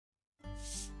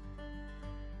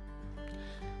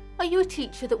Are you a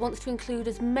teacher that wants to include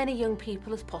as many young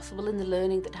people as possible in the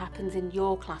learning that happens in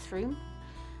your classroom?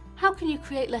 How can you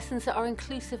create lessons that are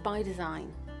inclusive by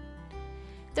design?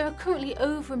 There are currently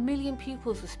over 1 million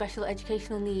pupils with special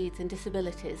educational needs and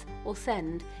disabilities, or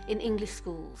SEND, in English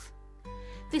schools.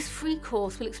 This free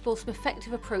course will explore some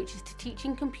effective approaches to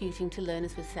teaching computing to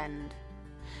learners with SEND.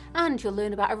 And you'll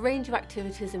learn about a range of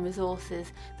activities and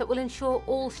resources that will ensure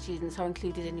all students are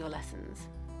included in your lessons.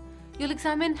 You'll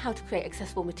examine how to create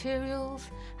accessible materials,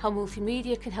 how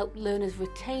multimedia can help learners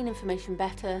retain information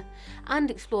better,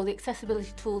 and explore the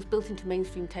accessibility tools built into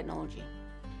mainstream technology.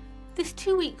 This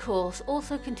 2-week course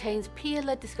also contains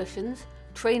peer-led discussions,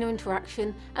 trainer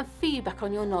interaction, and feedback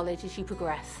on your knowledge as you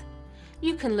progress.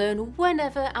 You can learn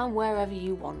whenever and wherever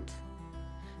you want.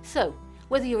 So,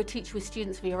 whether you're a teacher with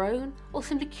students of your own or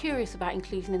simply curious about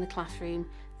inclusion in the classroom,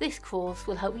 this course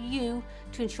will help you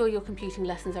to ensure your computing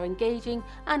lessons are engaging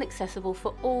and accessible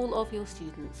for all of your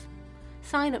students.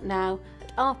 Sign up now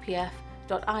at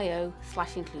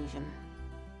rpf.io/inclusion.